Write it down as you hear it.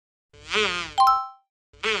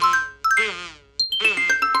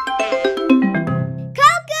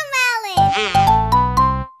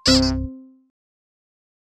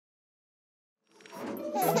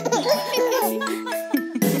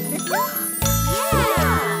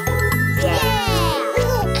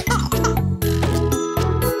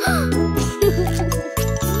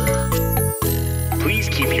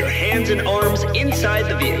inside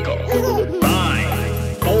the vehicle.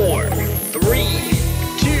 5, 4, 3,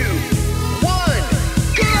 2, 1,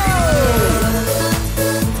 go!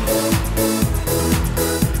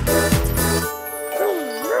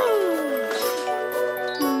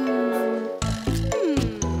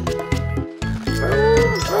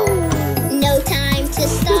 No time to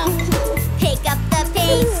stop. Pick up the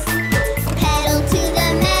pace. Pedal to the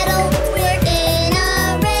metal. We're in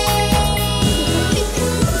a race.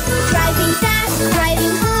 Driving fast,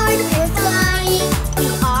 driving hard. We're flying. We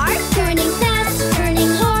are turning fast,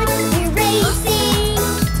 turning hard. We're racing.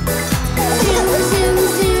 Zoom, zoom,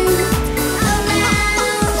 zoom. Around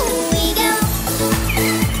we go.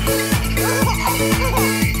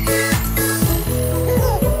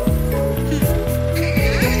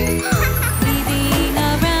 Weaving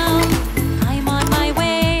around, I'm on my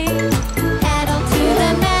way. Pedal to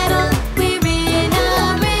the metal, we're in a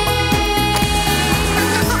race.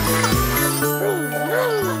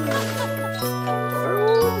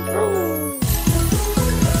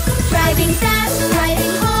 Driving fast,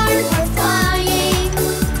 driving hard, we're flying.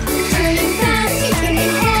 Turning fast,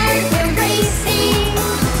 turning hard, we're racing.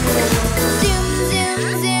 Zoom, zoom,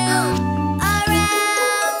 zoom,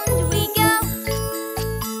 around we go.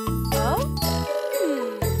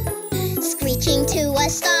 Screeching to a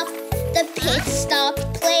stop, the pit stop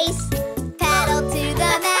place. Pedal to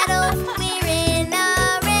the metal, we're in a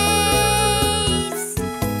race.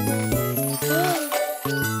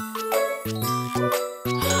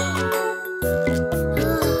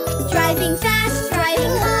 Driving fast,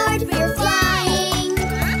 driving hard, we're flying.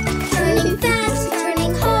 Turning fast,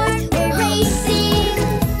 turning hard, we're racing.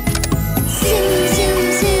 Zoom, zoom,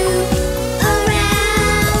 zoom,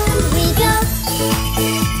 around we go.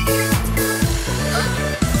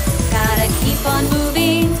 Gotta keep on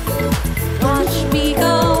moving, watch me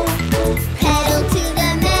go. Pedal to the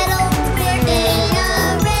metal, we're in a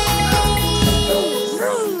race.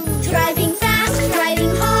 Driving fast,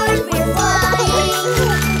 driving hard, we're flying.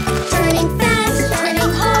 Turning fast,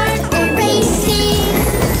 turning hard, we're racing.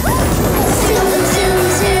 Zoom, zoom,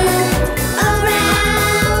 zoom,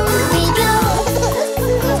 around we go.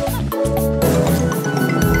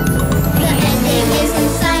 The ending is in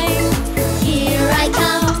sight, here I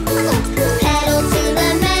come. Pedal to the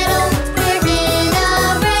metal, we're in a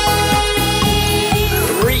race.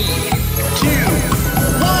 3, 2,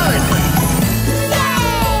 1.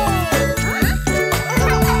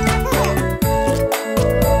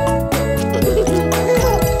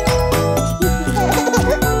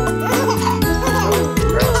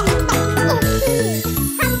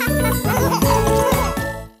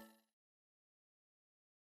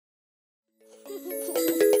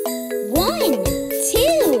 One,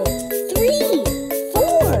 2, 3,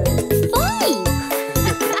 4, 5.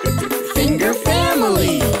 Finger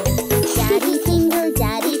family.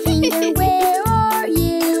 Daddy finger, where are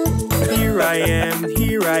you? Here I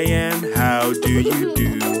am, how do you do?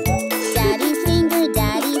 Daddy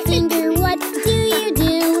finger, what do you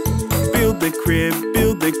do? Build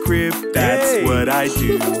the crib, that's what I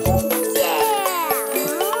do.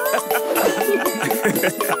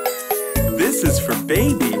 This is for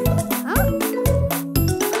baby.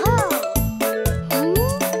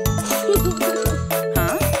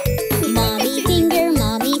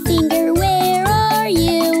 Mommy finger, where are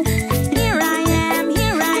you? Here I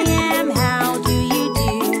am, how do you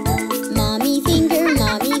do? Mommy finger,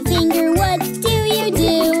 what do you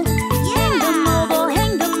do?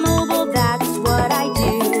 Hang the mobile, that's what I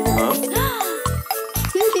do.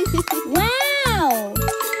 Wow!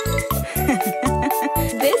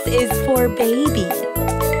 This is for baby.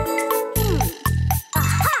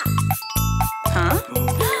 Huh?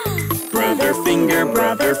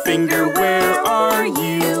 Brother finger, where are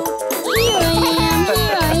you? Here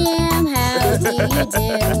I am, how do you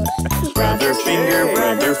do? Brother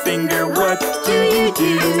finger, what do you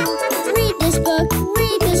do? Read this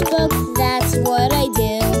book, that's what I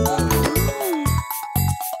do.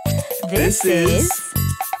 This is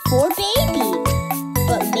For baby.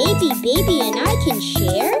 But maybe baby and I can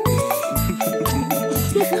share?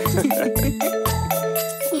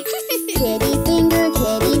 Kitty finger,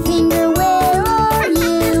 where are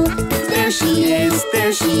you? There she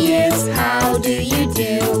is, how do you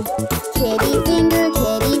do? Kitty finger,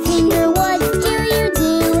 what do you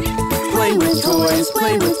do? Play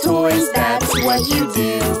with toys, that's what you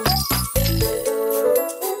do.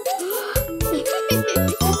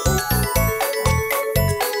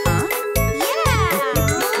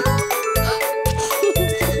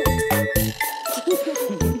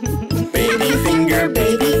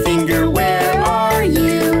 Baby finger, where are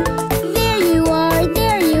you? There you are,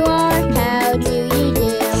 how do you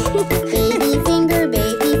do? Baby finger,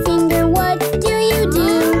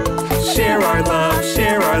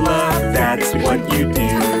 what you do.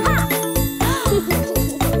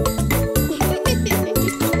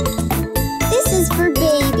 This is for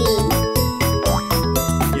baby.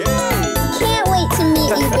 Yay! Can't wait to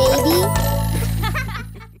meet you, baby.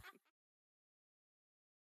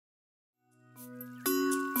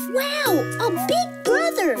 Wow, a big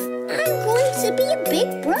brother! I'm going to be a big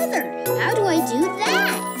brother. How do I do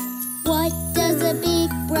that? What does a big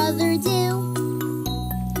brother do?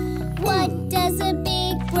 What does a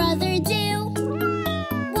big brother do?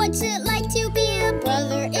 What's it like to be a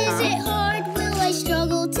brother? Is it hard? Will I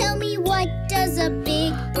struggle? Tell me, what does a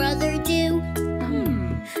big brother do?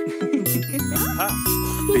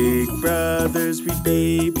 Big brothers read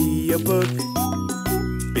baby a book.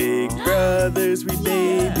 Big brothers read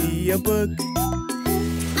baby a book.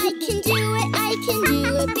 I can do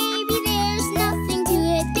it, baby, there's nothing to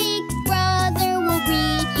it. Big brother will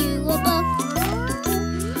read you a book.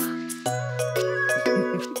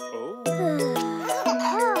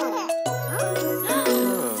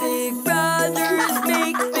 Big brothers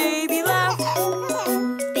make baby laugh.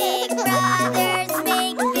 Big brothers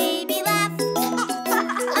make baby laugh.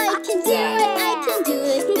 I can do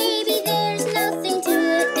it, baby, there's nothing to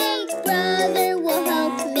it. Big brother will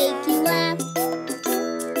help make you laugh.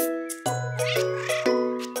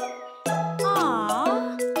 Aww.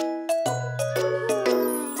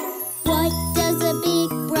 What does a big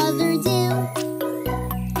brother do?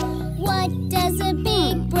 What does a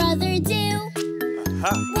big brother do?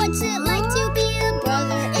 What's it like to be a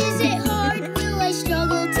brother? Is it hard? Will I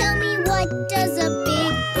struggle? Tell me, what does a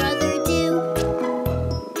big brother do?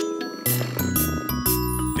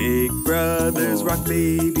 Big brothers rock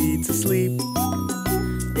baby to sleep.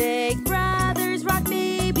 Big brothers rock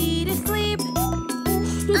baby to sleep.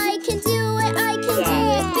 I can do it,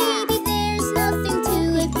 baby, there's nothing to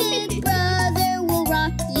it. Big brother will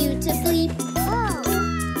rock you to sleep.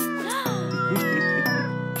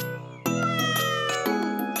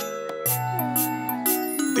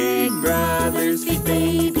 Big brothers feed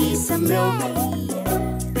baby some milk.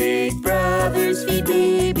 Big brothers feed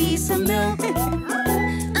baby some milk.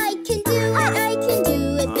 I can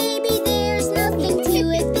do it, baby, there's nothing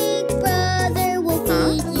to it. Big brother will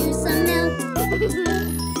feed you some milk.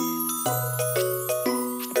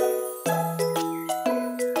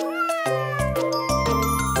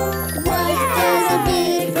 What does a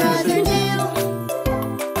big brother do?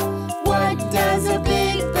 What does a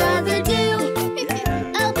big brother do?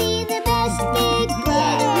 I'll be the best big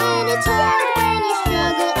brother when it's hard, when you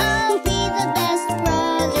struggle. I'll be the best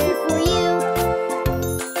brother for you.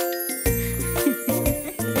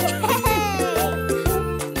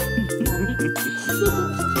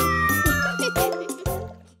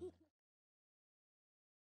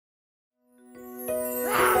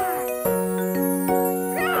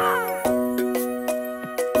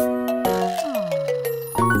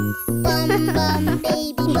 Bum, bum,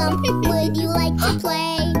 baby bump, would you like to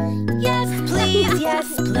play? Yes,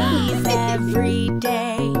 please, every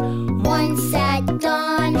day. Once at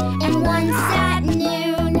dawn and once at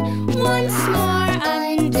noon, once more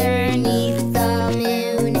underneath the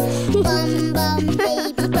moon. Bum, bum,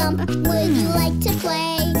 baby bump, would you like to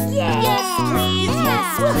play? Yes, please,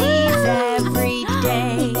 every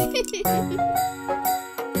day.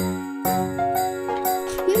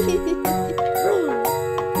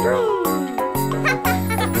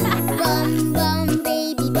 Bum, bum,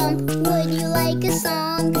 baby bump, would you like a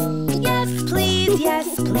song? Yes,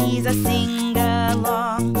 please, a sing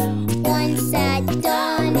along. Once at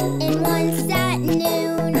dawn and once at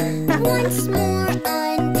noon, once more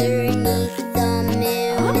underneath the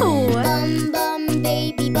moon. Bum, bum,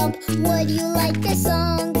 baby bump, would you like a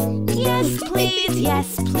song? Yes,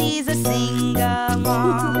 please, a sing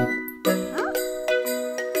along.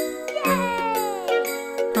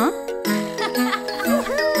 Huh?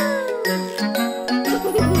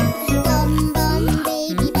 Bum, bum,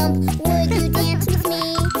 baby bump, would you dance with me?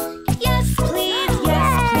 Yes, please,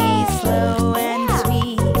 slow and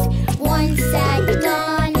sweet. Once at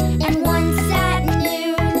dawn and once at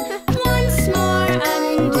noon, once more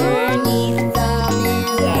underneath the moon.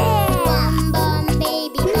 Bum, bum,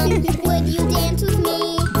 baby bump, would you dance with me?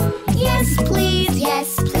 Yes,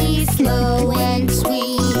 please, slow and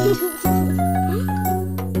sweet.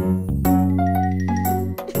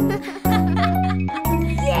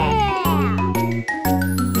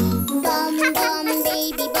 Bum, bum,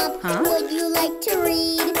 baby bump, would you like to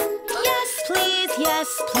read?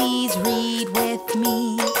 Yes, please, read with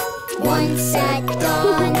me. Once at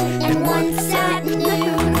dawn and once at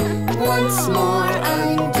noon, once more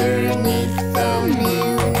underneath the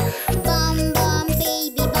moon. Bum, bum,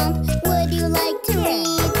 baby bump, would you like to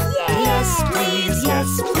read? Yes,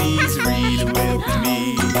 please read with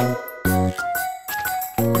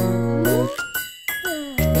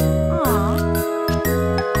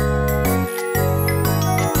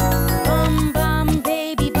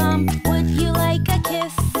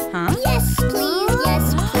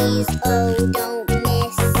please, oh, don't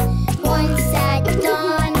miss. Once at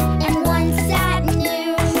dawn and once at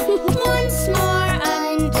noon. Once more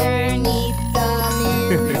underneath the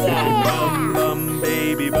moon. Bum,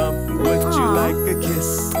 baby bump, would you like a kiss?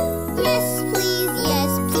 Yes,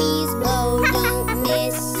 please, oh, don't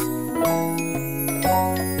miss.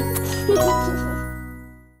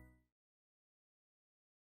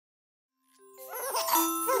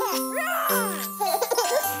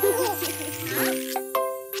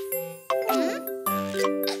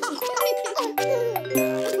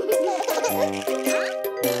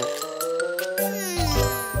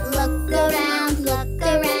 Look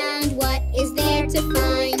around, what is there to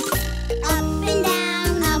find? Up and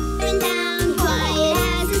down, quiet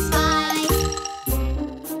as a spy.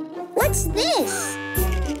 What's this?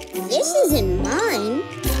 This isn't mine.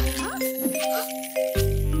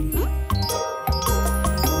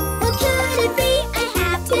 What could it be? I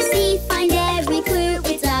have to see, find every clue.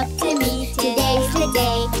 It's up to me. Today's the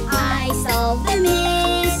day I solve the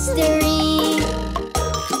mystery.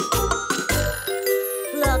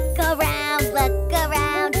 Look around,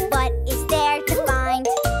 what is there to find?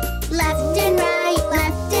 Left and right,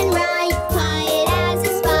 quiet as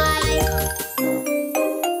a spy.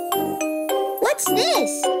 What's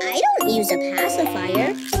this? I don't use a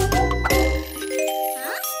pacifier.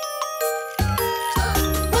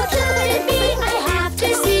 What could it be? I have to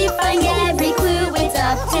see, find every clue. It's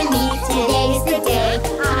up to me. Today's the day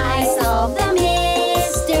I solve the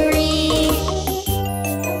mystery.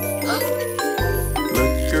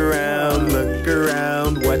 Look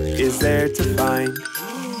around, what is there to find?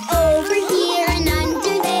 Over here and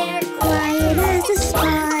under there, quiet as a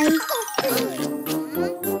spy.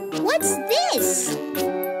 What's this?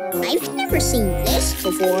 I've never seen this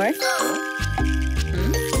before.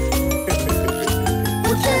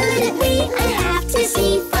 What could it be? I have to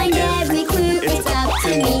see, find every clue. It's up to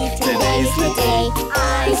me. Today's the day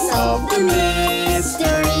I solve the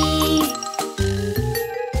mystery.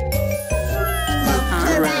 Look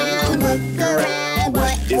around,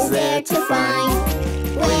 what is there to find?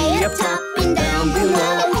 Way up top and down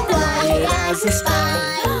below, quiet as a spy.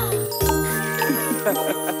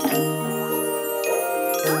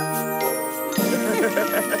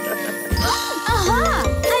 Aha!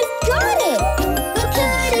 I've got it! What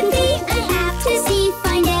could it be? I have to see,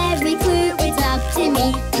 find every clue. It's up to me.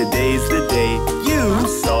 Today's the day you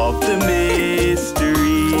solve the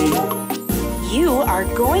mystery. You are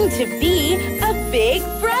going to be a big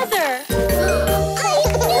brother. I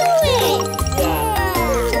knew it!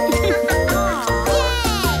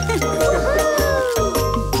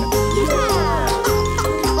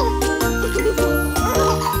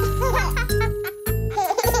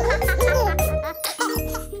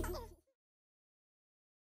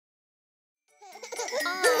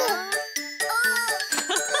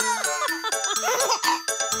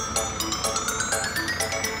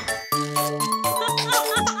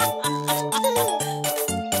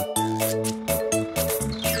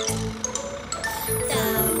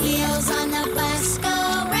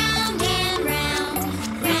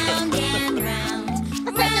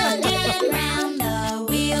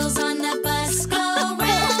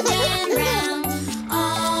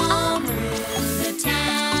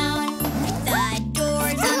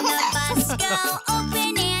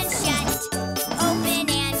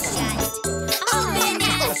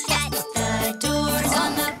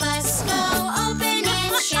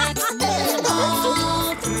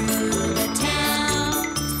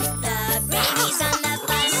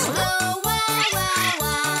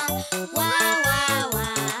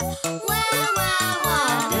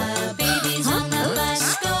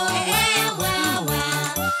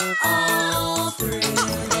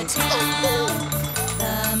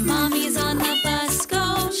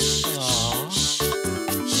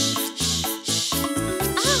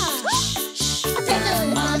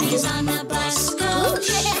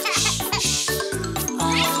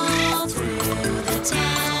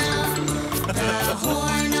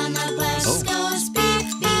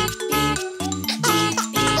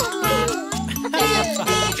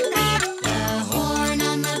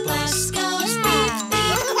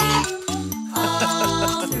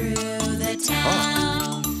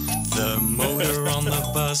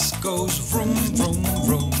 bus goes vroom, vroom,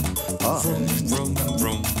 vroom. Vroom, vroom,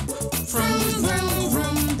 vroom. Vroom, vroom,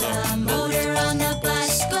 vroom. The motor on the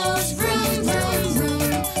bus goes vroom, vroom,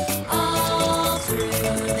 vroom. All through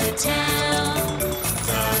the town.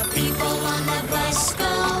 The people on the bus go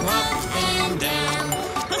up and down.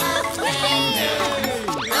 Up and down.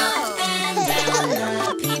 Up and down.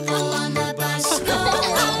 The people on the bus go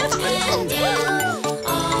up and down.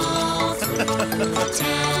 All through the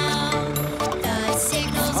town. The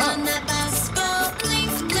signals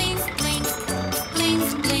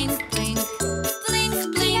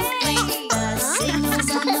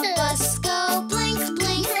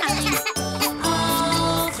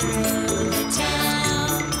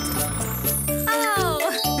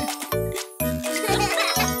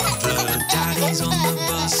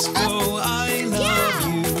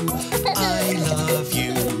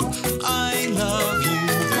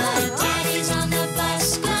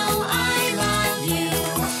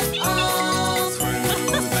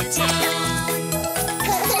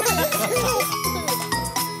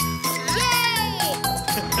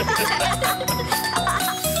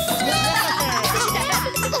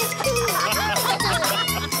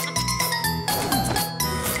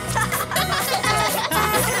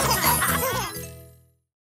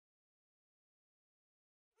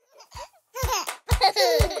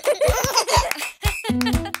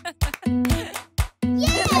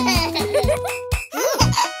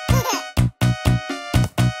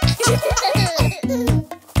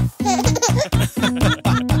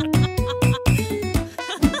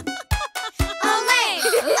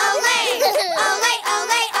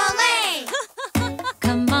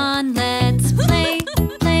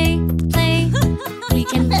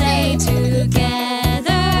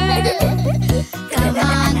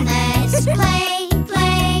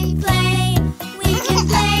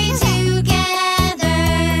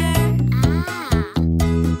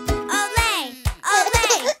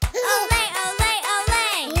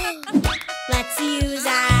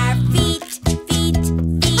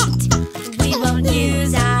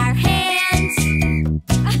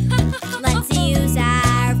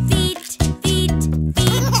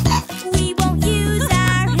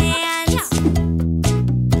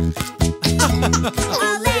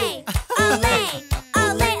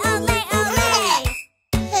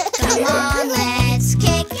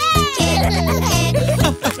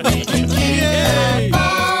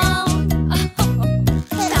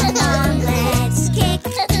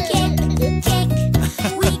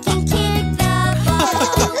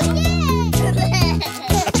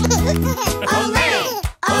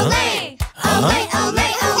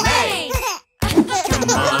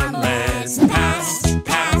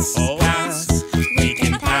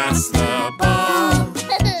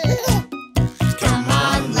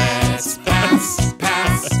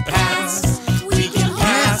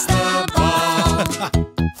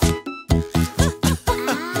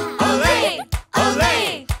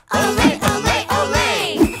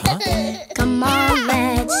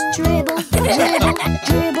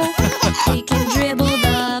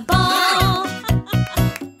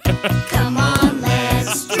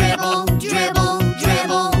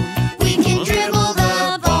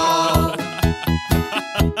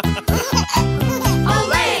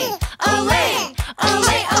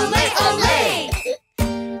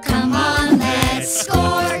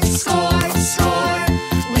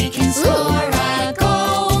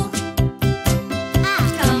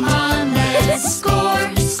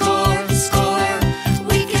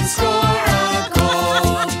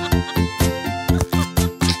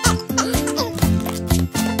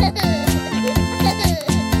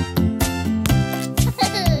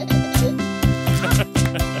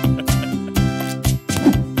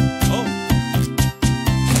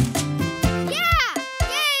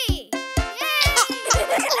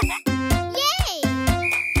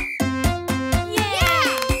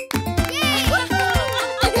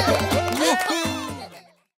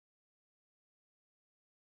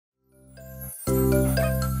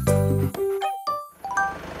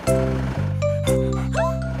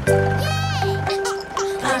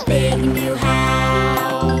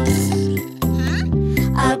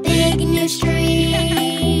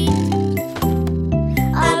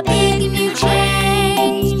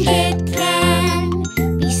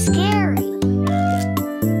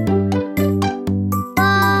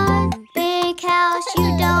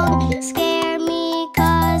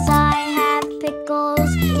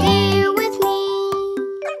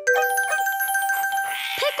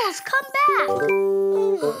Pickles, come back!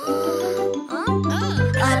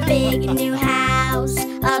 A big new house,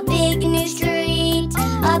 a big new street,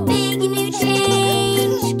 a big new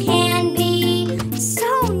change can be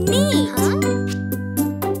so neat.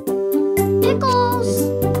 Pickles!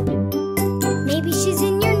 Maybe she's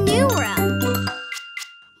in your new room.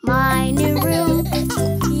 My new room,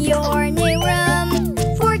 your new room,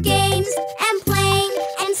 for games and playing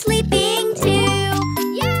and sleeping too.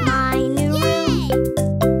 My new room,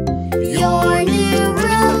 your new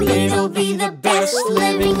room, it'll be the best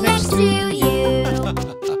living next to you.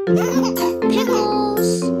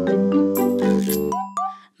 Pickles.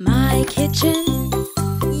 My kitchen,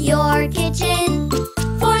 Your kitchen,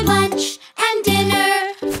 for lunch and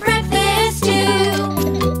dinner, breakfast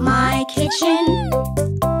too. My kitchen,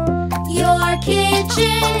 your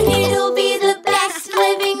kitchen, it'll be the best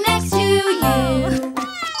living next to you.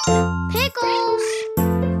 Pickles.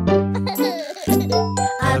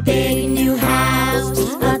 A big new house,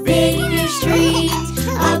 a big new street,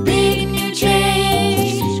 a big new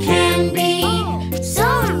change can be so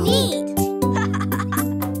neat.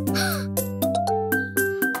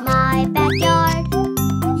 My backyard,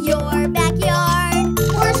 your backyard,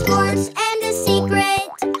 for sports and a secret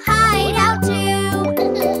hideout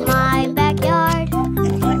too. My backyard,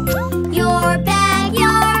 your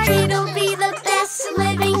backyard, it'll be the best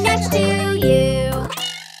living next to you.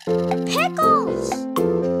 Pickles!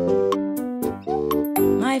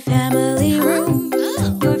 my family room,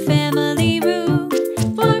 your family room,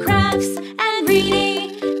 for crafts and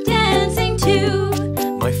reading, dancing too.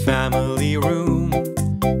 My family room,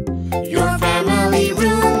 your family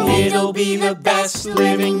room, it'll be the best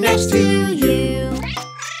living next to you.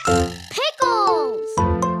 Pickles!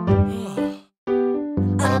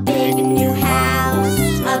 A big new house,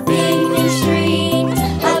 a big new street,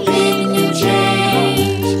 a big new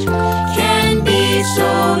change can be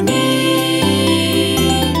so neat.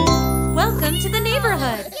 Welcome to the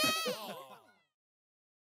neighborhood.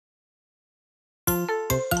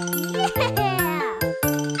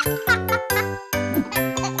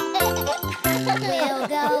 We'll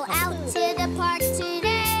go out to the park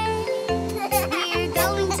today. We're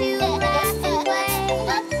going to laugh and play.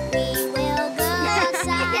 We will go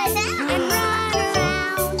outside and run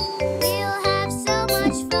around. We'll have so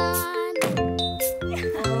much fun.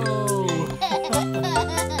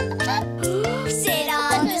 Sit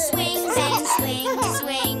on the swings and swing,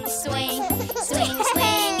 swing, swing, swing,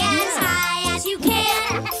 swing as high as you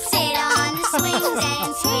can. Sit on the swings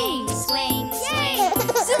and swing, swing, swing,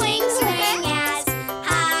 swing, swing as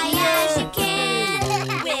high as you can.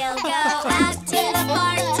 We'll go out to the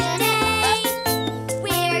park today.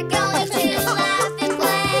 We're going to laugh and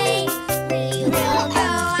play. We will go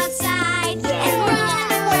outside and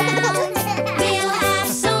run around. We'll have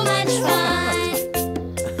so much fun.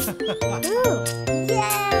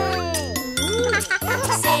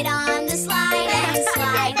 Sit on the slide and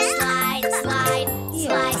slide, slide, slide,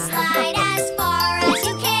 slide, slide as far as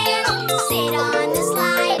you can. Sit on the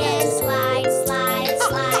slide and slide, slide,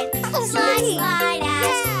 slide, slide, slide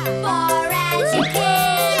as far as you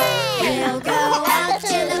can. We'll go out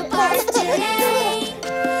to the park today.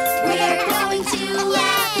 We're going to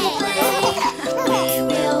laugh and play. We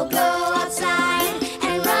will go outside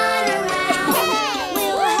and run around.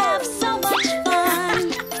 We'll have so much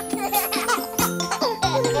fun.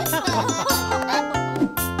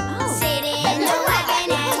 Sit in the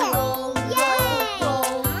wagon and roll, roll,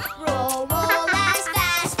 roll, roll, roll as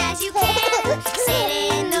fast as you can. Sit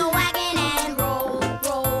in the wagon and roll,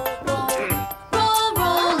 roll, roll, Roll,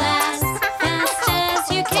 roll as fast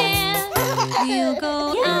as you can. We'll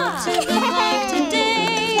go out to the park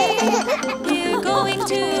today. We're going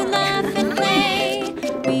to laugh and play.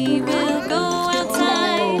 We will go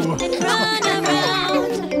outside and run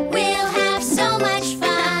around. we'll have so much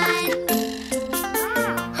fun.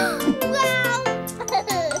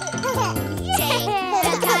 Take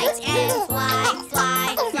the kite and fly,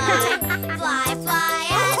 fly, fly, fly, fly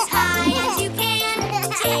as high as you can.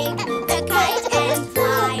 Take the kite and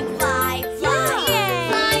fly, fly, fly,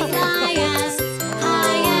 fly, fly as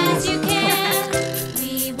high as you can.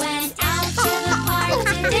 We went out to the park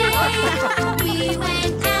today. We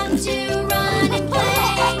went out to run and play.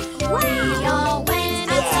 We all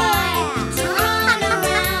went outside to run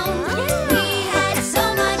around. We had so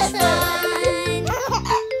much fun.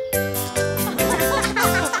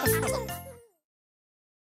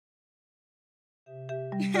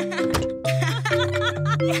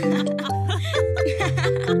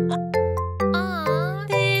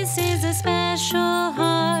 This is a special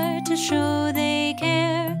heart to show they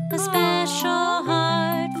care. A special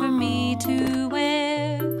heart for me to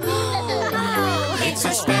wear. It's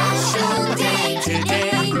a special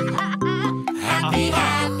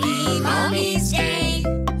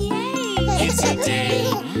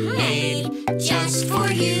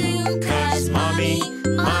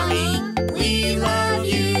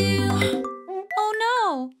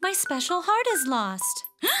special heart is lost.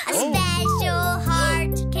 A special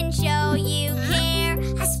heart can show you care.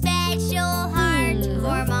 A special heart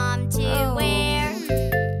for Mom to wear.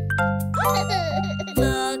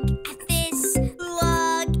 Look at this,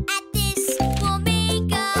 look at this. We'll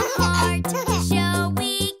make a heart to show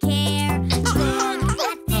we care. Look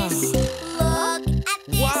at this, look at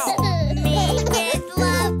this. Wow. Made with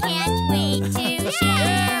love, can't wait to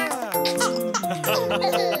share.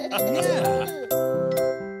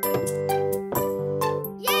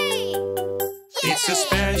 Yay! It's a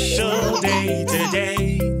special day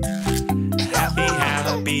today. Happy,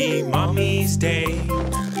 happy Mommy's Day.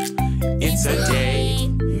 It's a day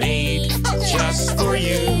made just for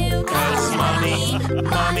you. 'Cause Mommy,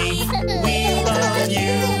 Mommy, we love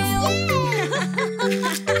you.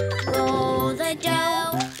 Roll the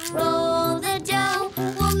dough, roll the dough.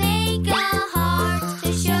 We'll make a heart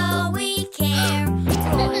to show we care.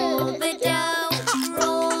 Roll the dough,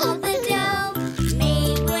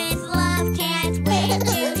 made with love, can't wait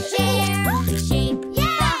to share. Shape the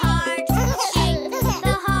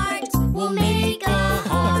heart, we'll make a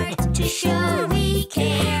heart to show we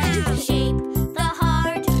care. Shape the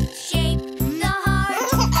heart,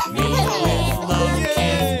 Made with love,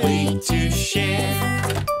 can't wait to share.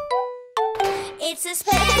 It's a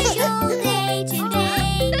special day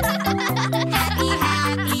today. Happy,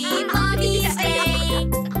 happy Mommy's Day.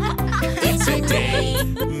 It's a day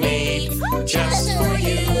made just for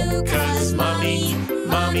you. 'Cause Mommy,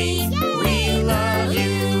 Mommy, we love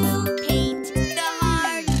you. Paint the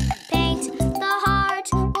heart,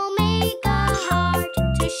 we'll make a heart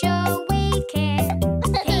to show we care.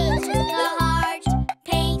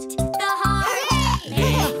 Paint the heart,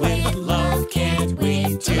 Made with love, can't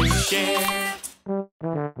wait to share.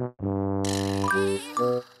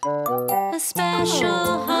 A special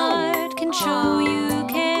heart can show you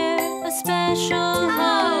care. A special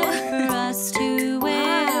heart for us to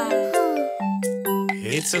wear.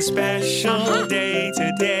 It's a special day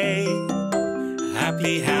today.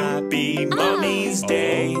 Happy, happy Mommy's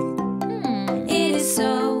Day. It is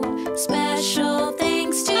so special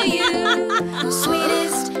thanks to you.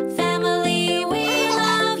 Sweetest family, we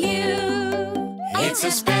love you. It's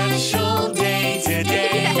a special day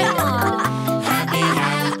today. Happy,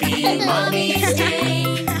 happy Mommy's Day.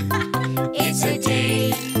 It's a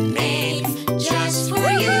day made just for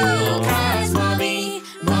you. 'Cause Mommy,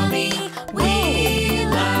 Mommy, we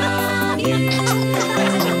love you.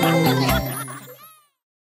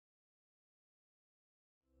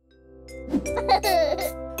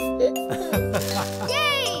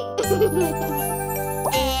 Yay!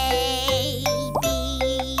 A, B,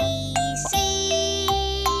 C,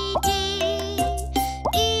 D,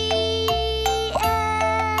 E,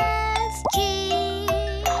 F, G,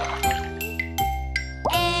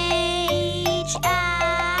 H,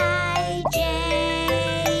 I, J,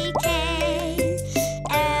 K,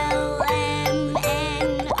 L, M,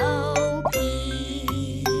 N, O,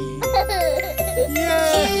 P.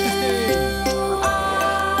 Q,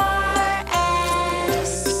 R,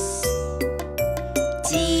 S,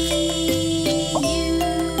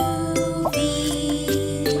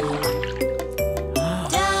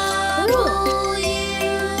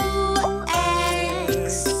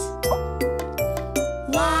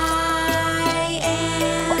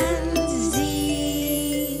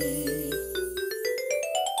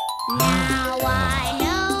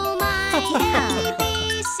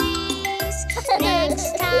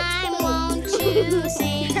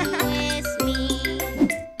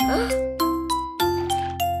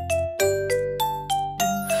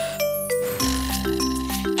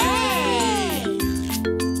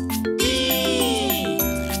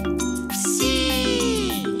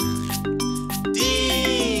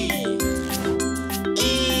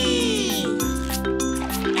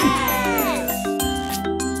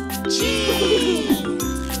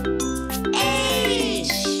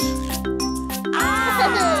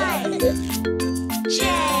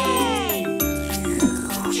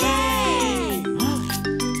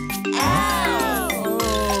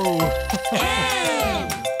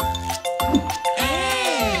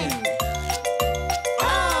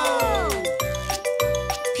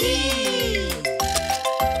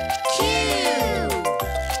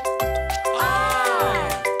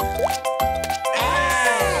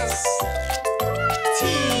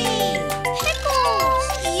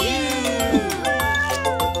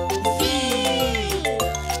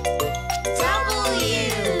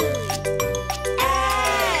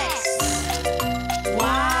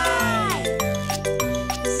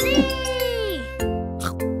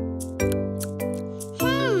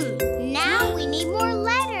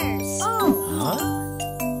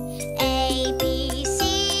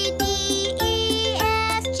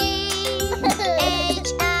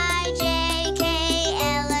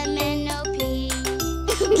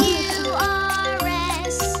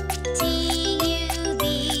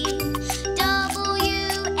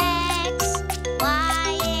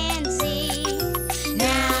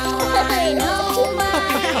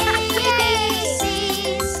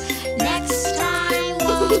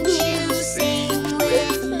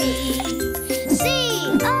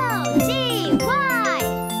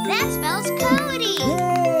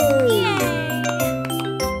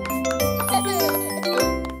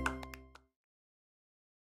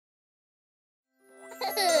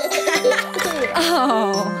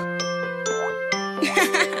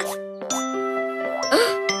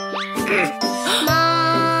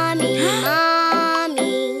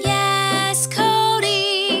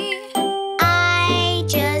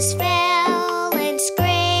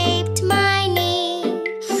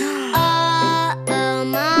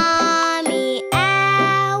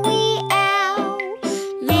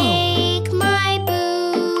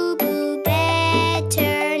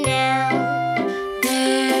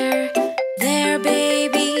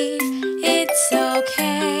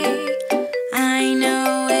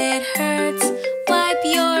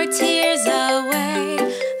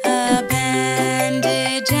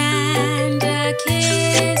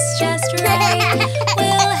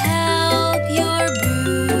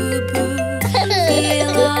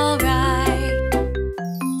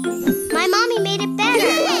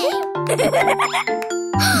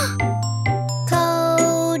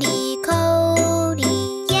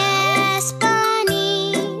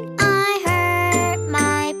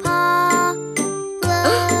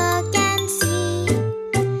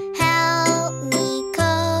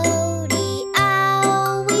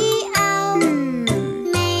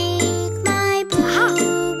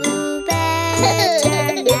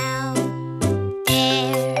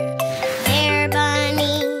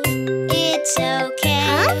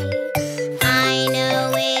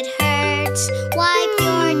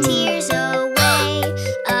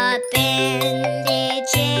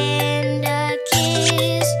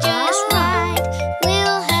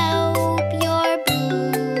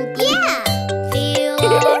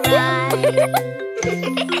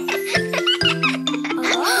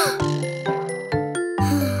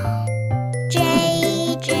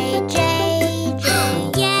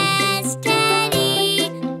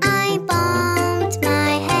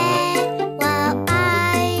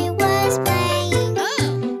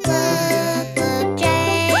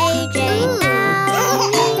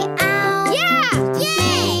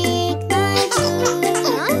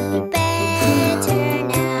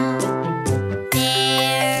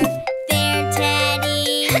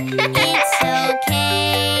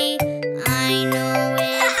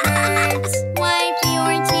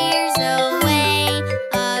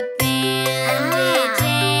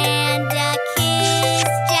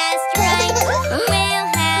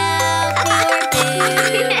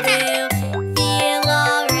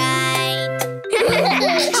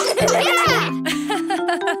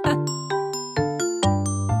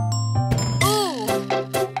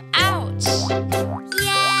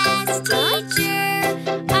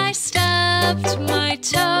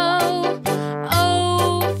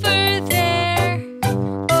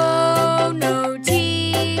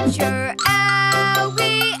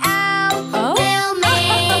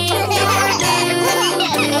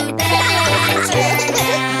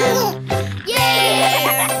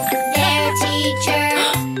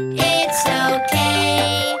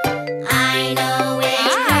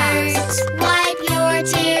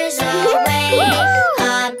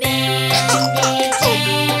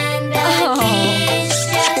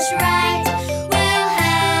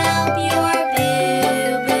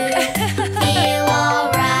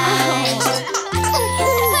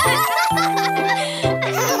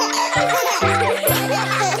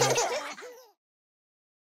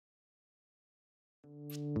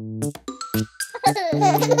 One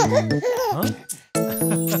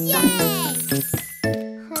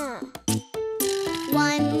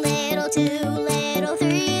little, two little,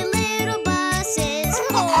 three little buses,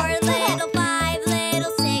 four little, five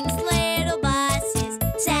little, six little buses,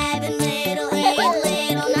 seven little, eight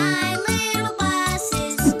little, nine little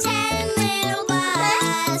buses, 10 little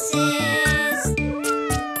buses.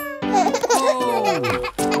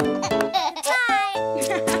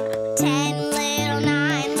 Ten little,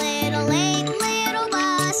 nine little, eight little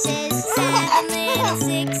buses, seven little,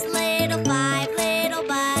 six little, five little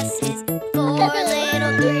buses, four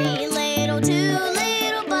little, three little, two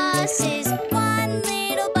little buses, one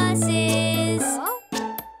little buses.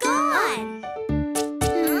 Gone.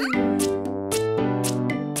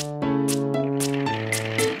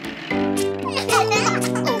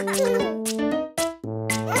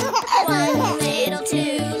 One little,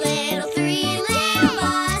 two little, three little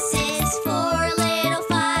buses, four little,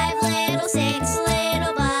 five little, six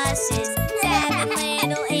little buses, seven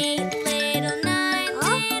little, eight little, nine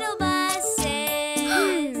little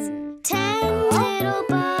buses, 10 little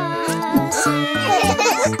buses.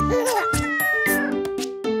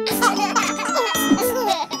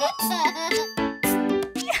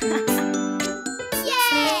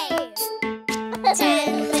 Yay!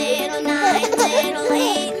 10 little, 9 little,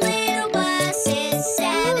 8 little buses,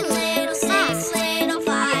 7 little, 6 little,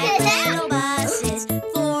 5 little buses,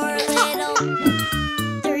 4 little,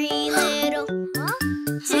 3 little,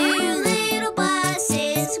 2 little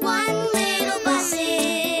buses, 1 little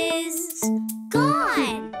buses.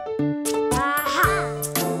 Gone.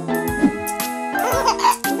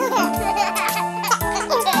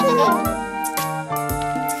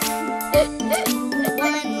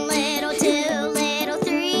 One little, two little,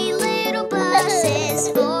 three little buses,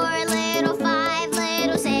 4 little, 5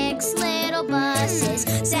 little, 6 little buses,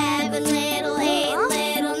 7 little, 8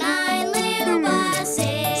 little, 9 little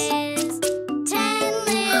buses, 10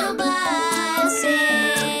 little buses.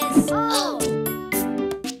 Oh!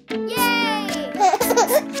 Yay!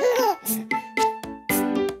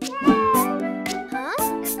 Huh?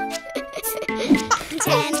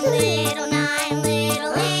 10 little, 9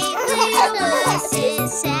 little, 8 little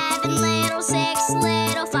buses, 7 little, 6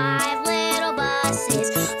 little, 5 little buses,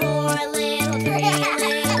 4 little, 3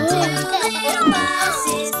 little, 2 little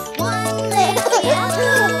buses, 1 little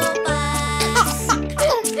yellow bus.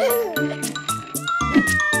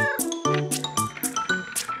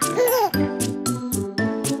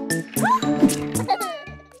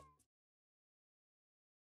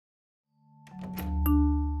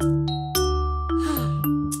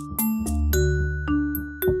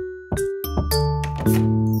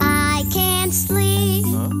 I can't sleep.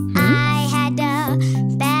 I had a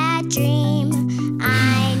bad dream.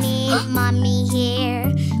 I need mommy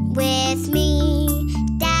here with me.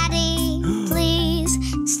 Daddy, please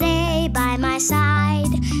stay by my side.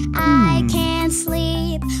 I can't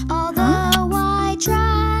sleep, although I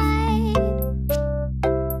tried.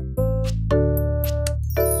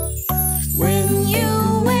 When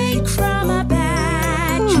you wake from a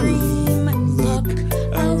bad dream, look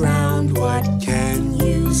around, what can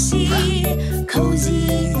you see?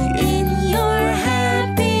 Cozy in your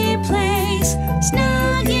happy place,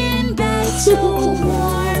 snug in bed, so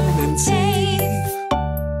warm and safe.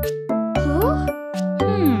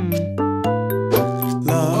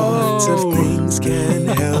 Lots of things can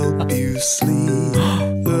help you sleep.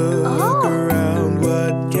 Look around,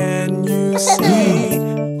 what can you see?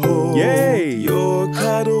 Hold your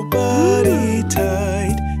cuddle buddy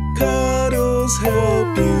tight. Cuddles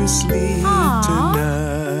help you sleep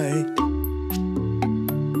tonight.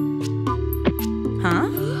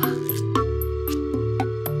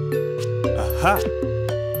 Aha!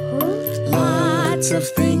 Lots of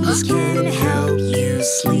things can help you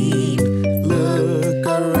sleep. Look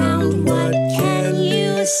around, what can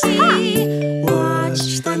you see?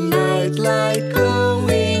 Watch the night light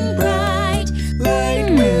glowing bright. Light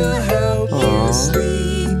will help you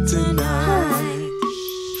sleep tonight.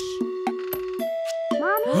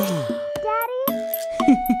 Mommy? Daddy?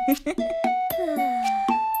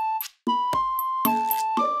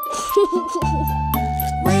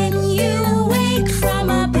 When you wake from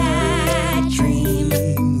a bad dream,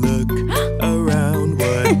 look around,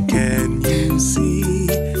 what can you see?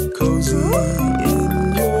 Cozy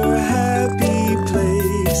in your happy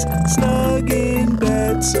place, snug in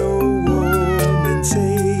bed, so warm and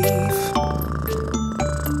safe.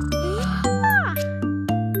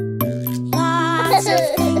 Lots of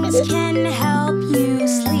things can help you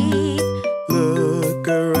sleep. Look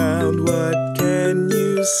around, what can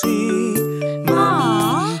you see?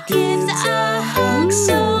 Mommy gives a hug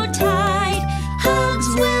so tight. Hugs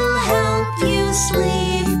will help you sleep.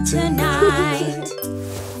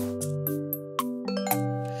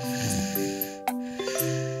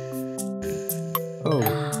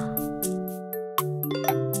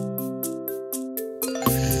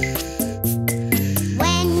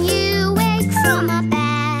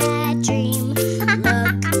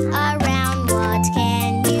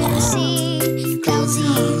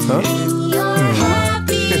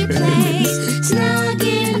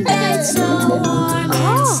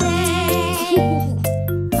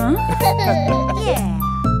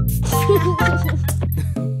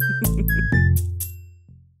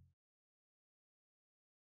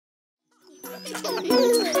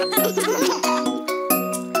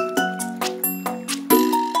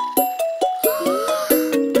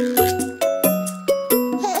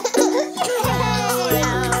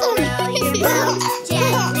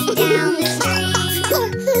 Gently down the stream.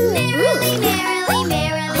 Merrily, merrily,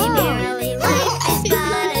 merrily, merrily, life is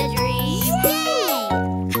but a dream.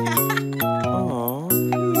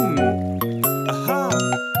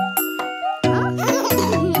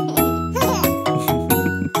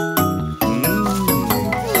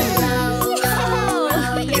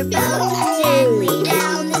 Row your boat gently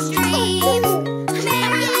down the stream.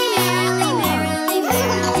 Merrily, merrily, merrily,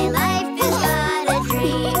 merrily, life is but a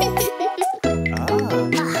dream.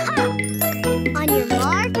 On your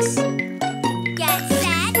marks, get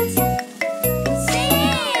set,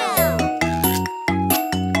 sail!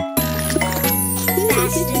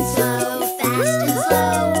 Fast and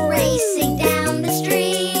slow, racing down the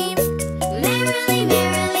stream. Merrily,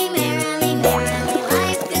 merrily, merrily, merrily,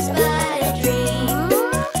 life is but a dream.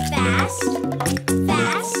 Fast,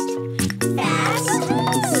 fast, fast,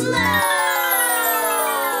 slow!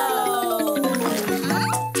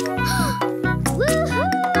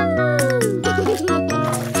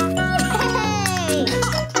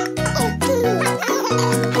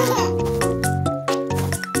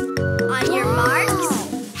 On your marks,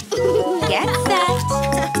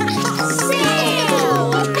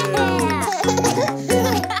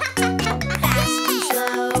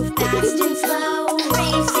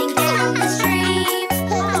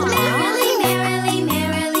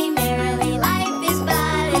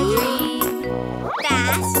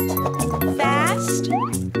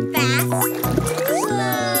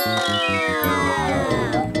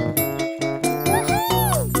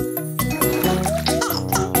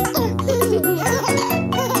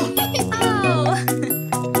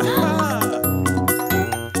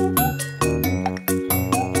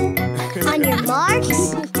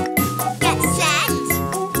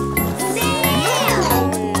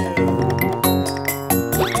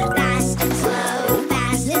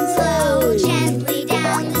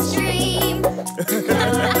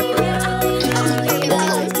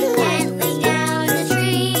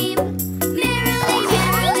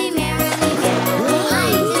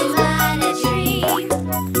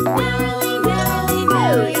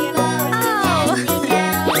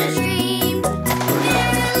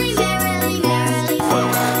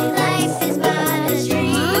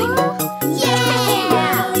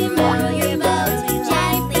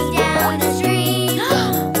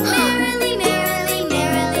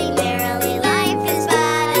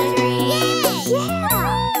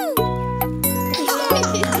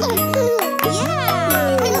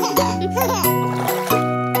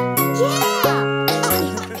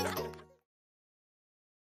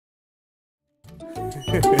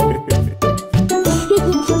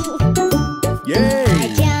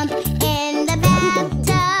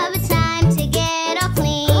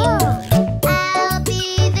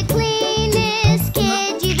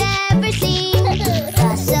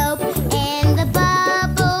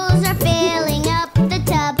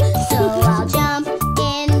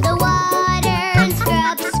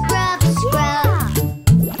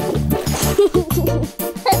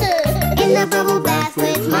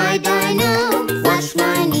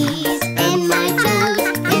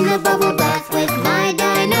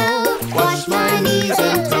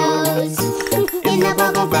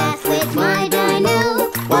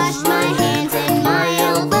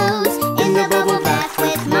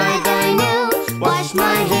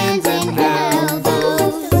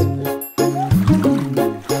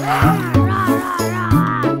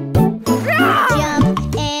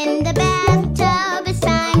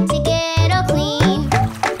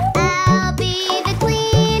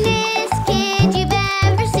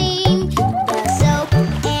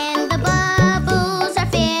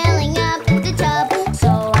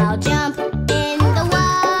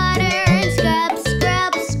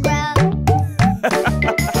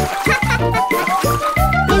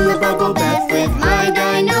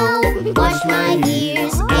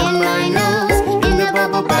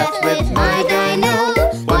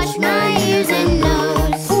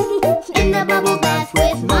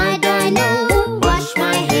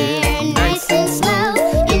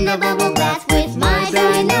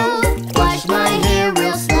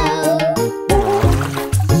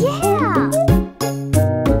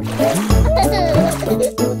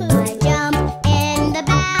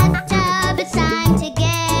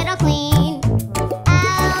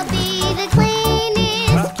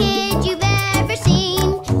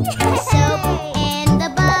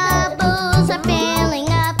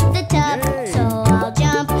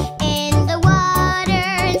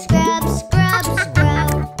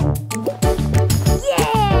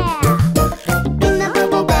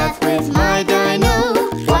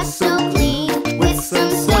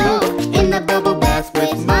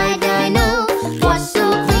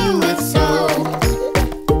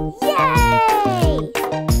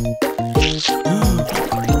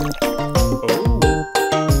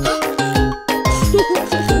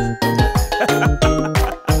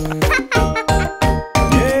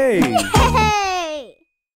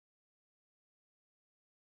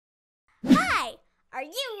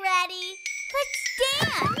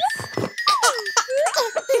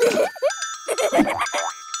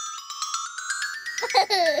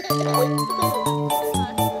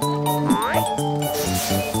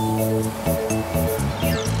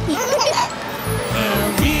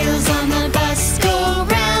 wheels on the bus go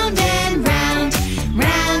round and round,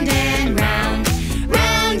 round and round,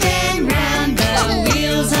 round and round. The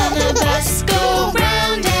wheels on the bus go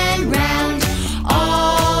round and round,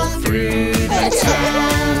 all through the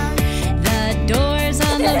town. The doors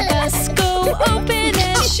on the bus go open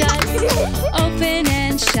and shut, open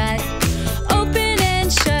and shut, open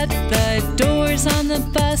and shut. The doors on the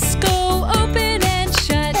bus go open and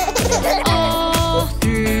shut, all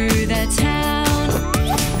through the town.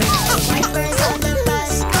 Wipers on the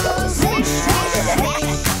bus go swish, swish,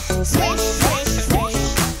 swish, swish, swish,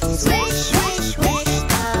 swish, swish.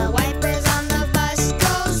 The wipers on the bus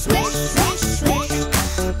go swish, swish, swish,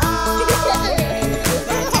 all through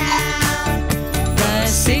the town. The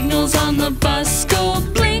signals on the bus go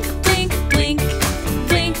blink, blink, blink,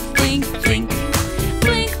 blink, blink, blink,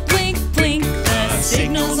 blink, blink, blink. The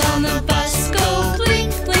signals on the bus go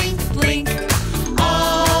blink, blink, blink,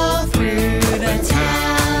 all through the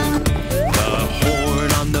town. The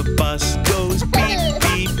horn on the bus goes beep,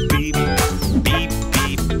 beep, beep, beep,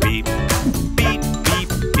 beep, beep, beep, beep,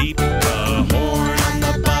 beep. The horn on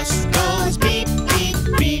the bus goes beep, beep,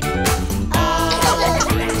 beep, all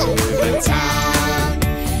through the town.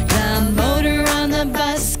 The motor on the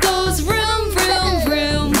bus goes vroom, vroom,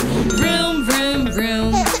 vroom, vroom, vroom,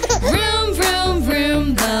 vroom, vroom, vroom,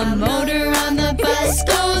 vroom. The motor on the bus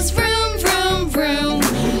goes vroom, vroom, vroom,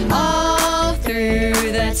 all through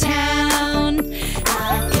the town. The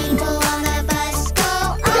people on the bus go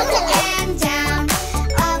up and down,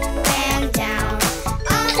 up and down,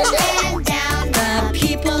 up and down. The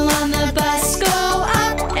people on the bus go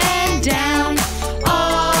up and down,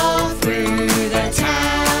 all through the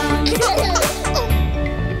town. The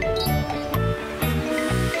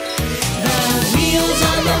wheels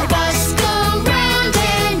on the bus go round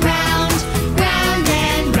and round, round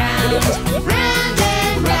and round, round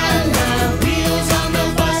and round. The wheels on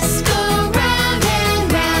the bus go round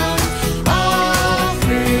and round, all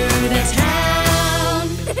through the town.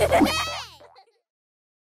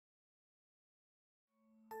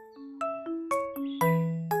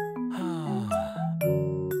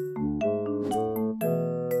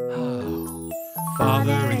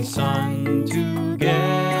 Father and son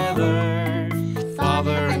together,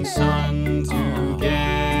 father and son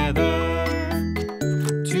together.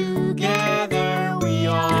 Together we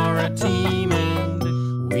are a team and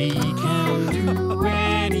we can do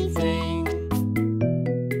anything.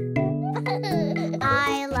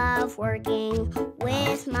 I love working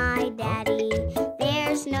with my daddy.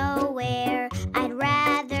 There's nowhere I'd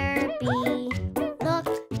rather be. Look,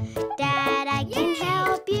 Dad, I can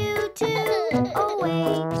help you too. Oh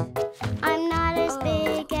wait, I'm not as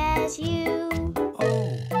big as you.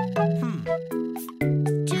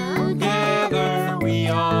 Together we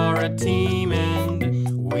are a team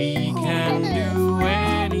and we can do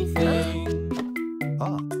anything.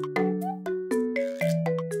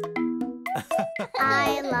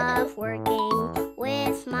 I love working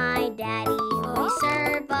with my daddy. We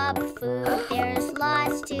serve up food, there's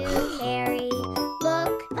lots to carry.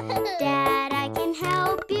 Look, Dad, I can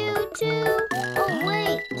help you too. Oh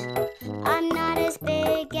wait, I'm not as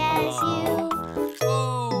big as you.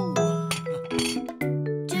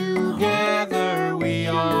 Together we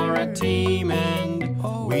are a team and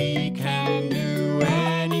we can do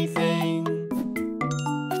anything.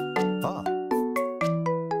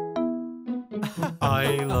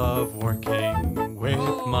 I love working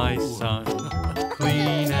with my son.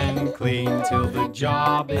 Clean and clean till the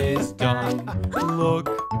job is done. Look,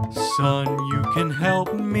 son, you can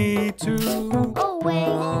help me too. Oh wait,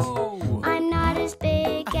 I'm not as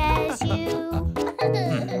big as you.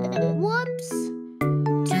 Whoops.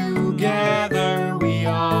 Together we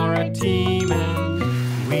are a team and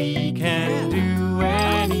we can do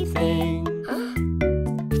anything.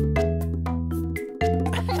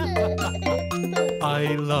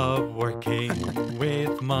 I love working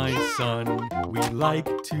with my son. We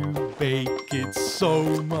like to bake, it's so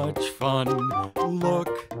much fun. Look,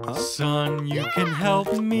 son, you can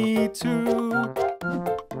help me too.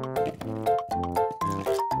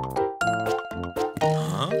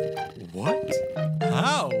 What?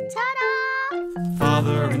 How? Ta-da!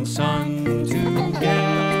 Father and son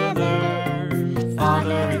together,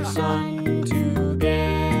 father and son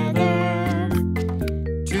together.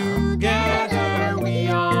 Together we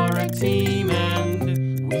are a team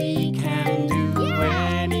and we can do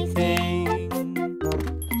anything.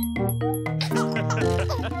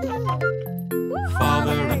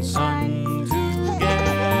 Father and son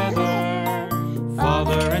together,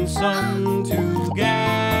 sun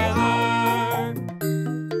together.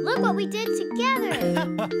 Look what we did together.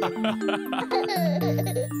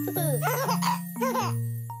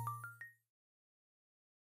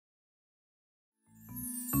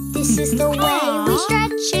 This is the way we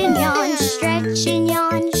stretch and yawn, stretch and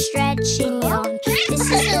yawn, stretch and yawn.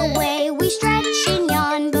 This is the way we stretch and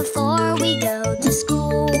yawn before we go to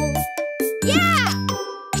school. Yeah!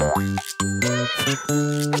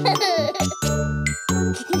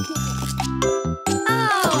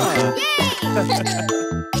 Oh, yay!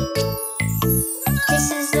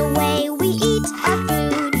 This is the way we eat our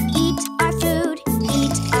food, eat our food,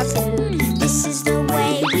 eat our food. This is the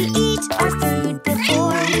way we eat our food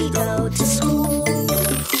before we go to school.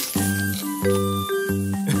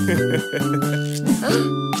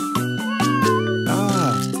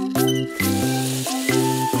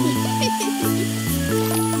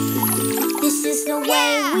 This is the way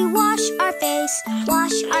we wash our face,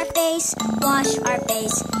 wash our face, wash our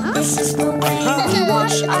face. This is the way we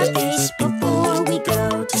wash our face before we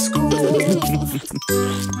go to school.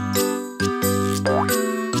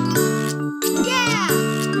 Yeah!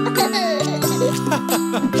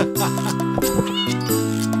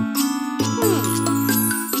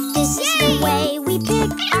 This is the way we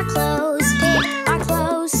pick our clothes, pick our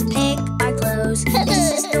clothes, pick our clothes.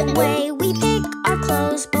 This is the way we pick our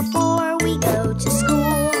clothes before we go to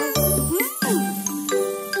school.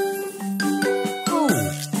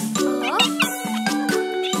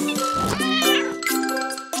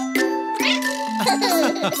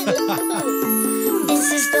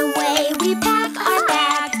 This is the way we pack our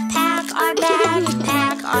bag, pack our bag,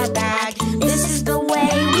 pack our bag. This is the way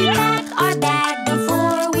we pack our bag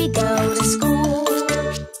before we go to school.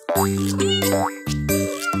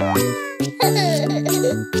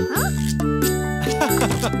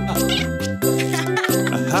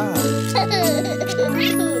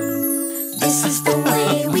 This is the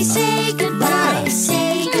way we say goodbye,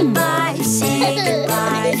 say goodbye, say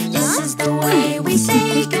goodbye. This is the way we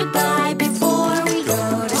say goodbye before we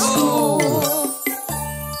go to school.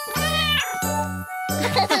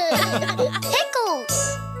 Pickles!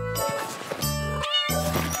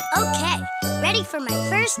 Okay, ready for my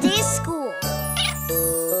first day of school.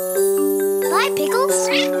 Bye, Pickles!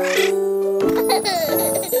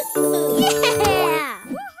 Yeah!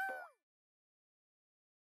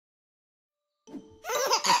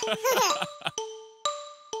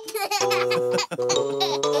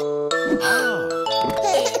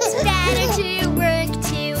 It's better to work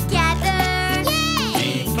together.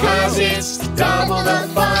 Because it's double the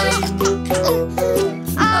fun.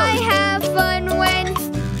 I have fun when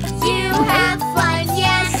you have fun,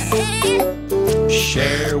 yes.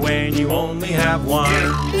 Share when you only have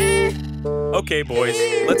one. Okay, boys,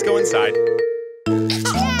 let's go inside.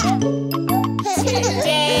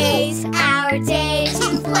 Today's our day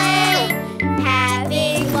to play,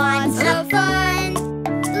 having lots of fun.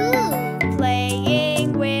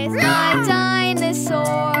 Playing with my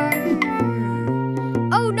dinosaur.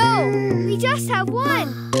 Oh no, we just have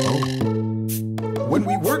one. When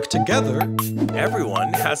we work together,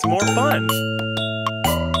 Everyone has more fun.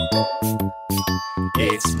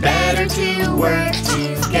 It's better to work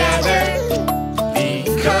together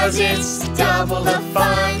because it's double the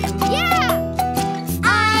fun. Yeah!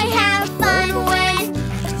 I have fun when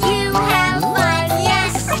you have fun,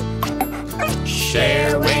 yes.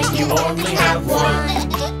 Share when you only have one.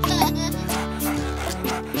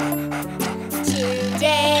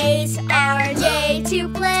 Today's our day to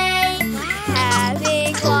play,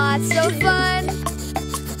 having lots of fun.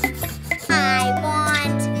 I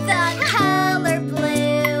want the color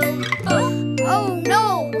blue. Oh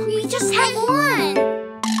no, we just have one.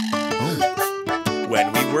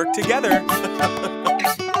 When we work together,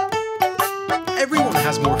 everyone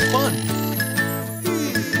has more fun.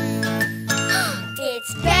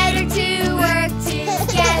 It's better to work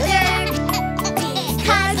together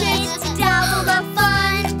because it's double the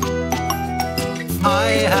fun. I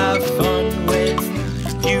have fun when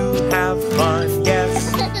you have fun,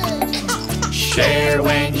 yes. Share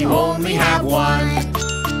when you only have one.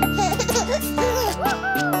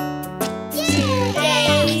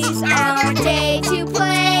 Today's our day to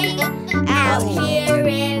play out here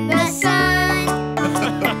in the sun,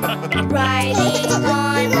 riding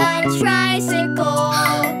on a tricycle.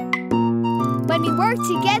 When we work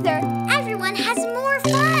together, everyone has more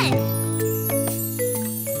fun.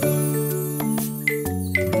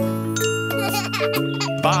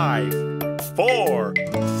 5, 4,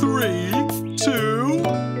 3, 2,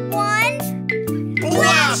 1,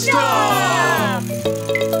 blast off!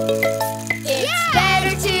 It's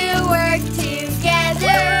better to work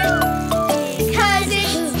together because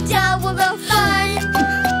it's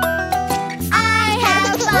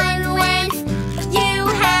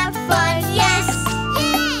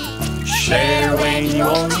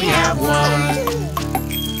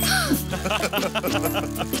My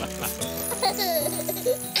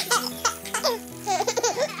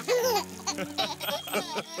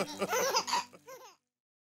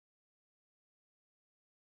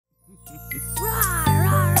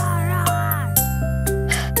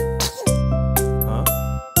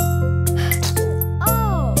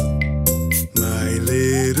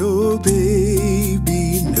little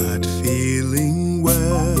baby not feeling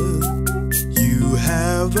well. You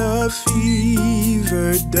have a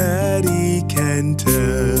fever, Daddy can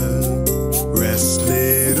tell. Rest,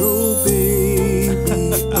 little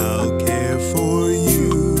baby, I'll care for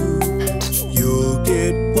you. You'll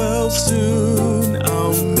get well soon,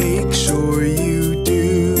 I'll make sure you do.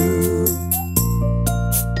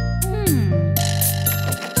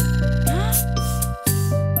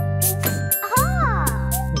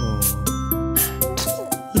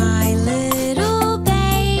 My little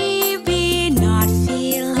baby not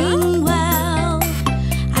feeling well.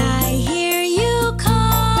 I hear you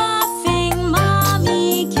coughing,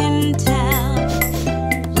 Mommy can tell.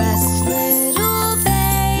 Rest, little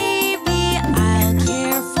baby, I'll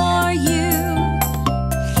care for you.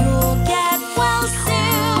 You'll get well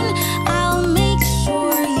soon, I'll make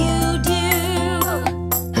sure you do.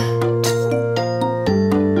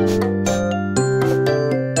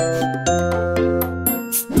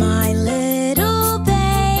 My little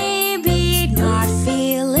baby not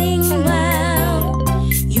feeling well.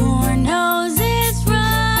 Your nose is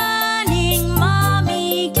running,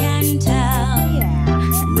 Mommy can tell.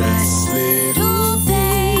 Rest, little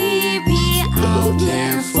baby, I'll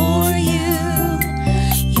care for you.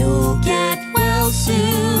 You'll get well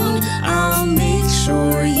soon, I'll make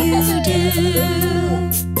sure you do.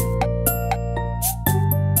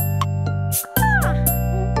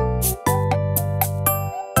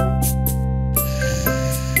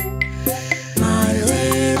 My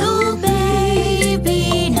little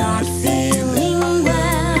baby not feeling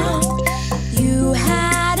well. You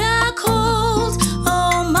had a cold,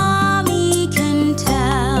 oh Mommy can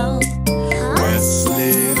tell. Rest,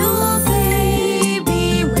 little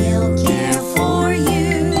baby, we'll care for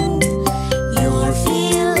you. You're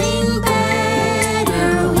feeling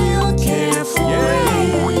better, we'll care for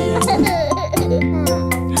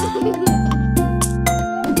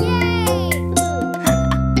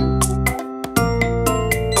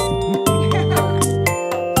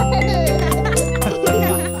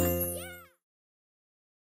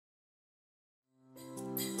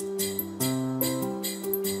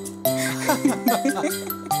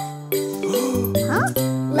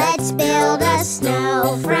Let's build a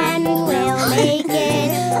snow friend, we'll make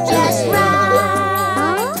it just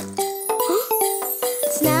right.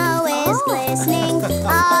 Snow is glistening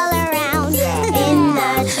all around, in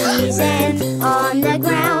the trees and on the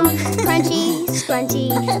ground. Crunchy, scrunchy,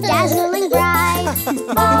 dazzling bright,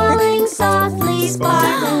 falling softly,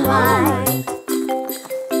 sparkling white.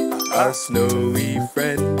 Our snowy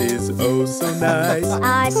friend is oh so nice.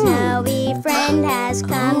 Our snowy friend has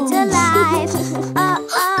come to life.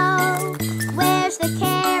 Uh-oh, where's the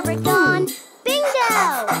carrot gone?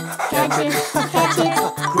 Bingo! Catch it,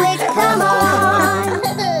 quick, come on!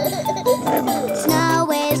 Snow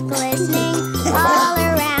is glistening all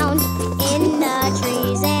around, in the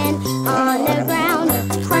trees and on the ground.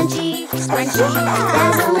 Crunchy, scrunchy,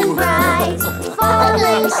 dazzling bright,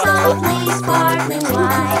 falling softly, sparkling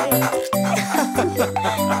white.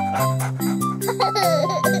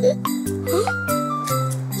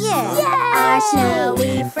 Our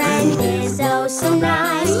snowy friend is oh so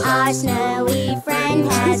nice. Our snowy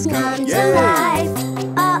friend has come to life.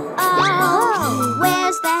 Uh-oh,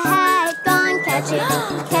 where's the hat gone?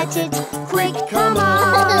 Catch it, quick, come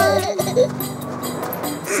on!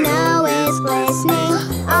 Snow is glistening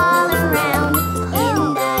all around,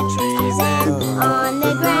 in the trees and on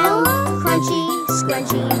the ground. Crunchy,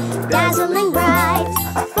 scrunchy, dazzling bright,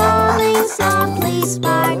 falling softly,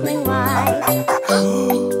 sparkling white.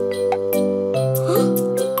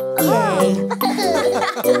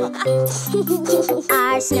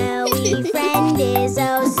 Our snowy friend is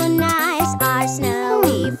oh so nice. Our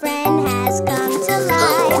snowy friend has come to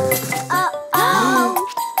life. Uh-oh,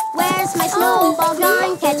 where's my snowball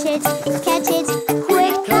gone? Catch it,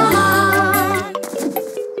 quick, come on!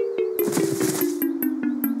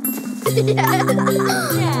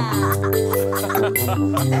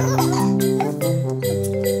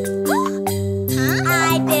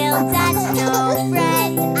 I built a snow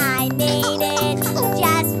friend. I made it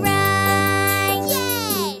just right.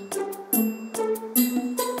 Yay!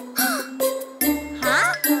 Huh?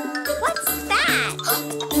 What's that?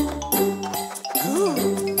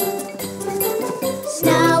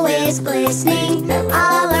 Snow is glistening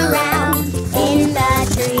all around, in the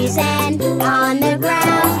trees and on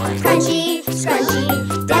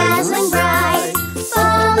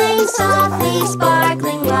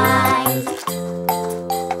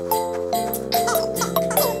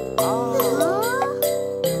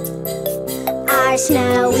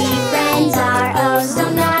snowy friends are oh so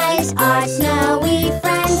nice. Our snowy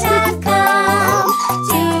friends have come.